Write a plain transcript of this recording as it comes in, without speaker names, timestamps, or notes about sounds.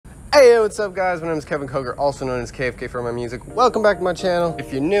Hey, what's up guys? My name is Kevin Coger, also known as KFK for my music. Welcome back to my channel.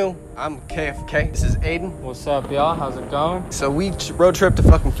 If you're new, I'm KFK. This is Aiden. What's up, y'all? How's it going? So we road trip to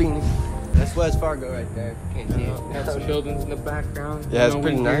fucking Phoenix. That's West Fargo right there. Can't see it. Got some buildings in the background. Yeah, it's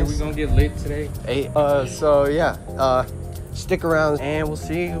pretty nice. We're gonna get lit today. Hey, so yeah, stick around and we'll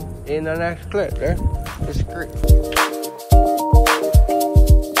see you in the next clip. There, it's great.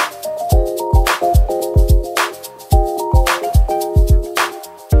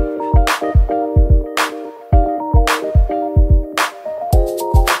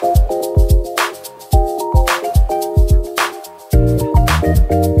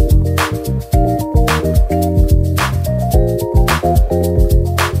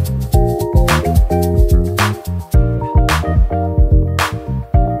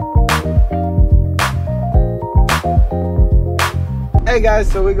 Hey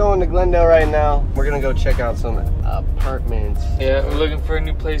guys, so we're going to Glendale right now. We're gonna go check out some apartments. Yeah, we're looking for a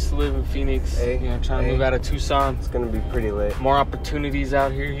new place to live in Phoenix. Hey, you know, trying to move out of Tucson. It's gonna be pretty lit. More opportunities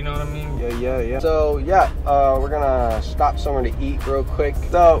out here, you know what I mean? Yeah. So yeah, we're gonna stop somewhere to eat real quick.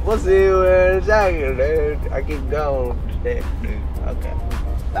 So we'll see you in a second, dude. I keep going, dude. Okay.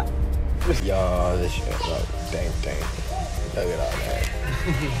 Yo, this shit, dang. Look at all that.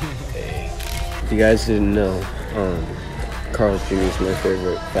 Hey. If you guys didn't know, Carl's Jr. is my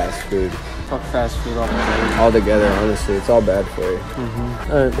favorite fast food. Fuck fast food All together, honestly, it's all bad for you.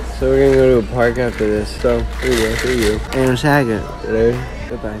 Alright, so we're gonna go to a park after this. So, here you go. In a second.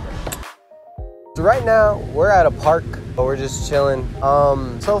 Goodbye. So right now, we're at a park. We're just chilling.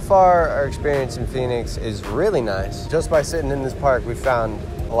 So far, our experience in Phoenix is really nice. Just by sitting in this park, we found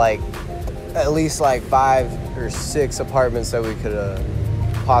like at least like 5 or 6 apartments that we could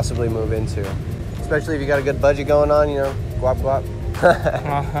possibly move into. Especially if you got a good budget going on, you know, guap.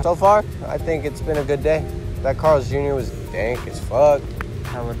 So far, I think it's been a good day. That Carl's Jr. was dank as fuck.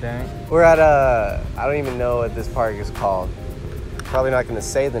 Hella dank. We're at I don't even know what this park is called. Probably not gonna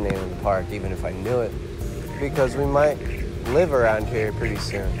say the name of the park, even if I knew it, because we might live around here pretty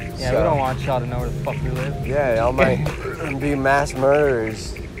soon. Yeah, so, we don't want y'all to know where the fuck we live. Yeah, y'all might be mass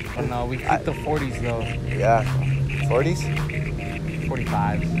murderers. But no, we keep the 40s though. Yeah, 40s?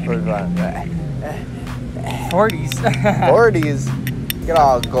 45s. 45. 40s. 40s. Get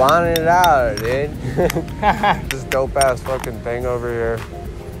all glowing it out, dude. This dope ass fucking thing over here.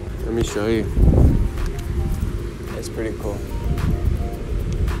 Let me show you. It's pretty cool.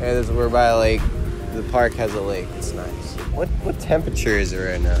 Hey, we're by a lake. The park has a lake. It's nice. What temperature is it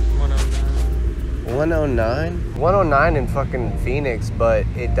right now? 109. 109? 109 in fucking Phoenix, but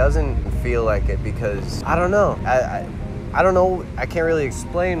it doesn't feel like it because I don't know. I don't know. I can't really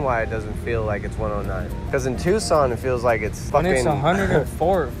explain why it doesn't feel like it's 109. Because in Tucson, it feels like it's fucking... When it's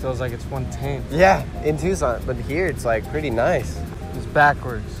 104, it feels like it's 110. Yeah, in Tucson. But here, it's like pretty nice. It's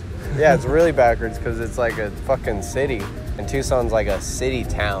backwards. Yeah, it's really backwards because it's like a fucking city. And Tucson's like a city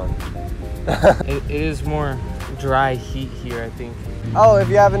town. It is more dry heat here, I think. Oh, if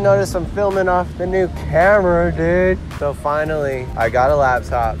you haven't noticed, I'm filming off the new camera, dude. So finally, I got a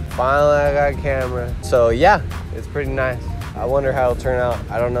laptop. Finally, I got a camera. So yeah, it's pretty nice. I wonder how it'll turn out.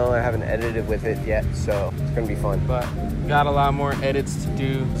 I don't know. I haven't edited with it yet, so it's gonna be fun. But got a lot more edits to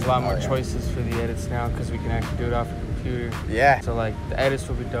do. There's a lot more choices for the edits now because we can actually do it off the computer. Yeah. So like the edits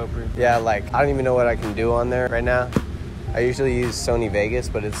will be doper. Yeah, like I don't even know what I can do on there right now. I usually use Sony Vegas,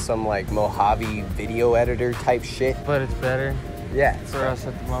 but it's some like Mojave video editor type shit. But it's better. Yeah. For us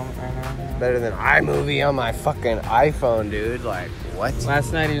at the moment right now. You know? Better than iMovie on my fucking iPhone, dude. Like, what?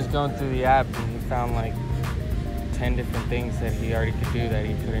 Last night he was going through the app and he found like 10 different things that he already could do that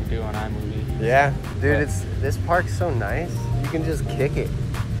he couldn't do on iMovie. Yeah, dude, this park's so nice. You can just kick it.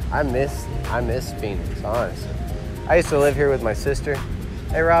 I miss Phoenix, honestly. I used to live here with my sister.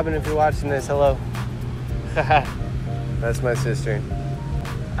 Hey, Robin, if you're watching this, hello. That's my sister.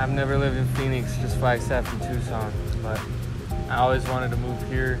 I've never lived in Phoenix, just Flagstaff and Tucson, but I always wanted to move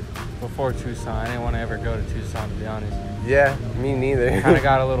here before Tucson. I didn't want to ever go to Tucson, to be honest. Yeah, me neither. Kind of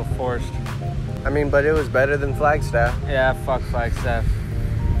got a little forced. I mean, but it was better than Flagstaff. Yeah, fuck Flagstaff.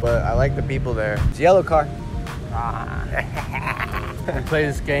 But I like the people there. It's a yellow car. We play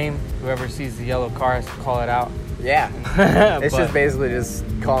this game. Whoever sees the yellow car has to call it out. Yeah. It's just basically just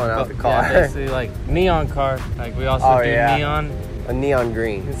calling out the car. Yeah, basically like neon car. Like we also do neon. A neon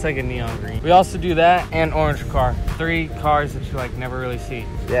green. It's like a neon green. We also do that and orange car. 3 cars that you like never really see.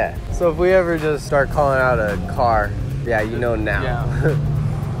 Yeah. So if we ever just start calling out a car, yeah, you know now. Yeah.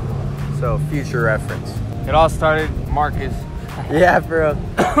 So future reference. It all started Marcus. Yeah, bro.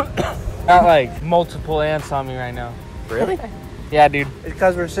 Got like multiple ants on me right now. Really? Yeah, dude. It's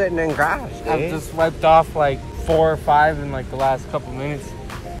because we're sitting in grass, dude. I've just wiped off like 4 or 5 in like the last couple minutes.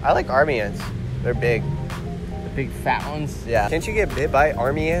 I like army ants. They're big. The big fat ones? Yeah. Can't you get bit by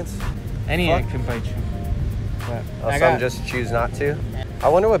army ants? Any ant can bite you. But some just choose not to. I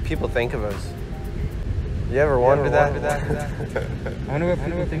wonder what people think of us. You ever wonder that? I wonder what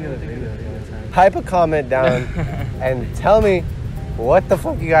people think of the video the other time. Type a comment down and tell me what the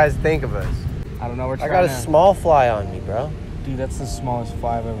fuck you guys think of us. I don't know. We're I got a small fly on me, bro. Dude, that's the smallest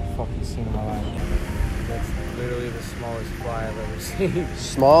fly I've ever fucking seen in my life. That's literally the smallest fly I've ever seen.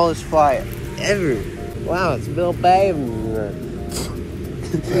 Smallest fly ever. Wow, it's Bill Babe.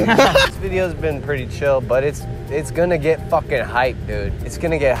 This video's been pretty chill, but it's gonna get fucking hype, dude. It's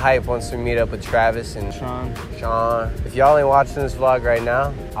gonna get hype once we meet up with Travis and Sean. If y'all ain't watching this vlog right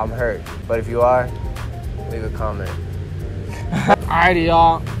now, I'm hurt. But if you are, leave a comment. Alrighty,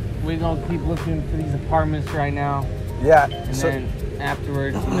 y'all. We're gonna keep looking for these apartments right now. Yeah. And then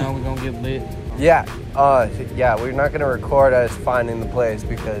afterwards, you know, we're gonna get lit. Yeah. Yeah, we're not gonna record us finding the place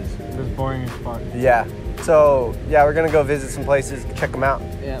because it's boring as fuck. Yeah. So, yeah, we're gonna go visit some places, check them out.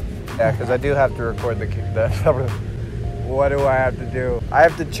 Yeah. Yeah, because I do have to record the what do I have to do? I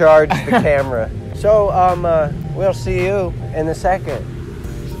have to charge the camera. So, we'll see you in a second.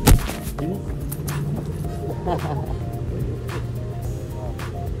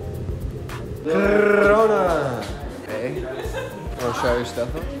 Corona. Hey, wanna show your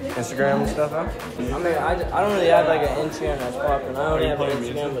stuff up? Instagram and stuff up? I mean, I don't really have like an Instagram that's popping. I only have an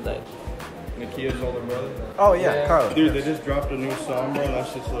Instagram with like Nakia's older brother. Oh yeah, Carlos. Dude, they just dropped a new song, bro.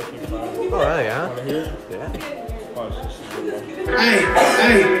 That's just looking fine. Oh really? Yeah. Wanna hear it? Yeah. Oh, it's just good,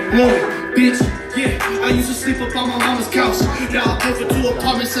 Hey, look, bitch, yeah, I used to sleep up on my mama's couch. Now I live in 2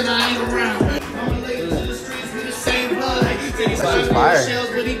 apartments and I ain't around. I'm related to the streets with the same blood. That's fire.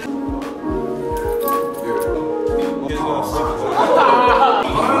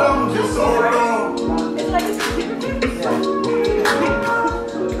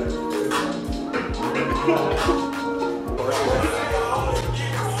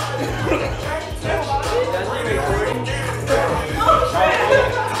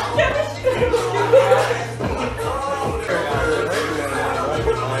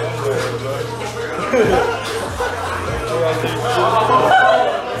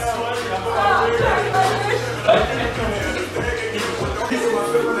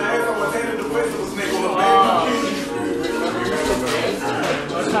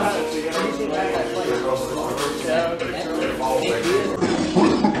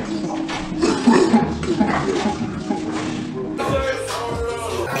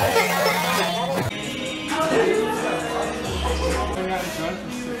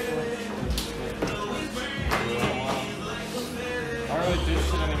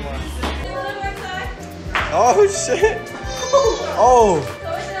 Oh shit! Oh!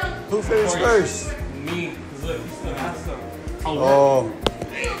 Who finished first? Me. Look, he's still has some. Oh.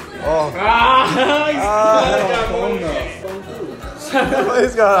 Oh.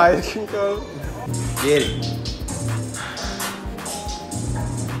 He's got an ice cream cone. Get it.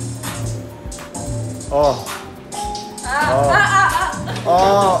 Oh.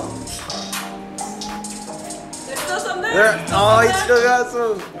 Oh. There's still some there. Oh, he still got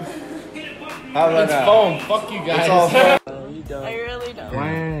some. How about It's that? foam. Fuck you guys. It's all foam. I really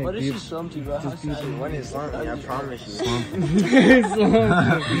don't. what is she slumped you, bro? When is slumping? I promise you.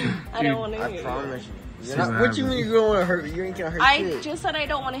 I don't want to hear. I promise you. What you mean you don't want to hurt me? You ain't gonna hurt I shit. just said I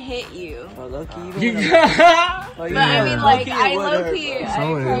don't want to hit you. Oh, low-key, You even But I mean, like, I low-key.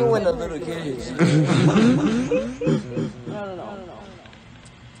 even when the little kid hits you. No.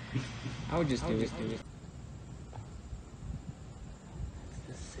 I would just do it.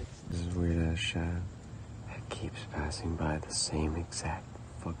 This is weird ass shadow that keeps passing by the same exact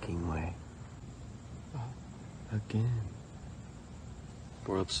fucking way. Again.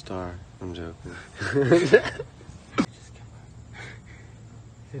 World star. I'm joking.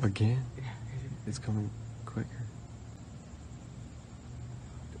 Again? It's coming quicker.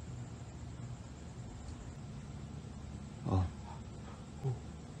 Oh.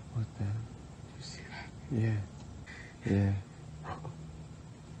 What the? Did you see that? Yeah. Yeah.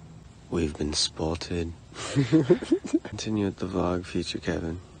 We've been spotted. Continue with the vlog, future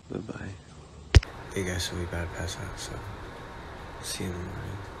Kevin. Bye-bye. Hey guys, so we gotta pass out, so see you in the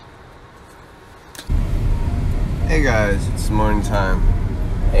morning. Hey guys, it's morning time,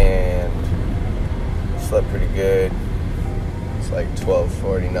 and slept pretty good. It's like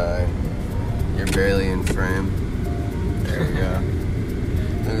 12:49. You're barely in frame. There we go.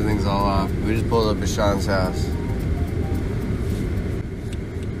 Everything's all off. We just pulled up at Sean's house.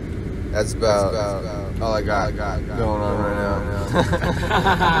 That's about all I got going on right now.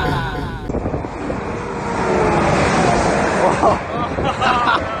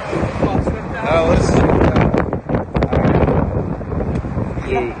 Hey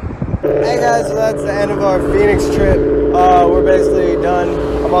guys, so that's the end of our Phoenix trip. We're basically done.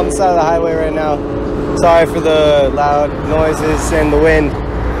 I'm on the side of the highway right now. Sorry for the loud noises and the wind.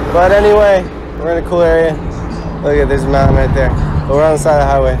 But anyway, we're in a cool area. Look at this mountain right there. But we're on the side of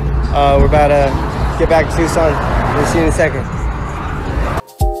the highway. We're about to get back to Tucson. We'll see you in a second.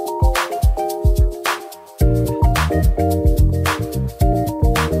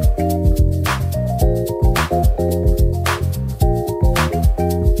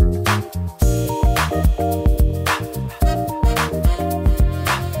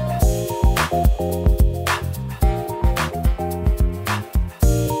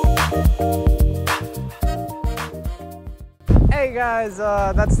 Hey guys,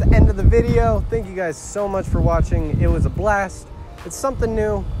 that's the end of the video. Thank you guys so much for watching. It was a blast. It's something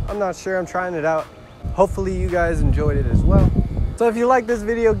new. I'm not sure. I'm trying it out. Hopefully you guys enjoyed it as well. So if you like this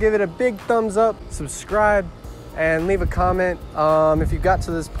video, give it a big thumbs up, subscribe, and leave a comment. If you got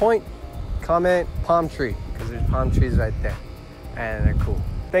to this point, comment palm tree, because there's palm trees right there and they're cool.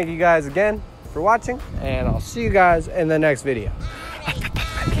 Thank you guys again for watching, and I'll see you guys in the next video.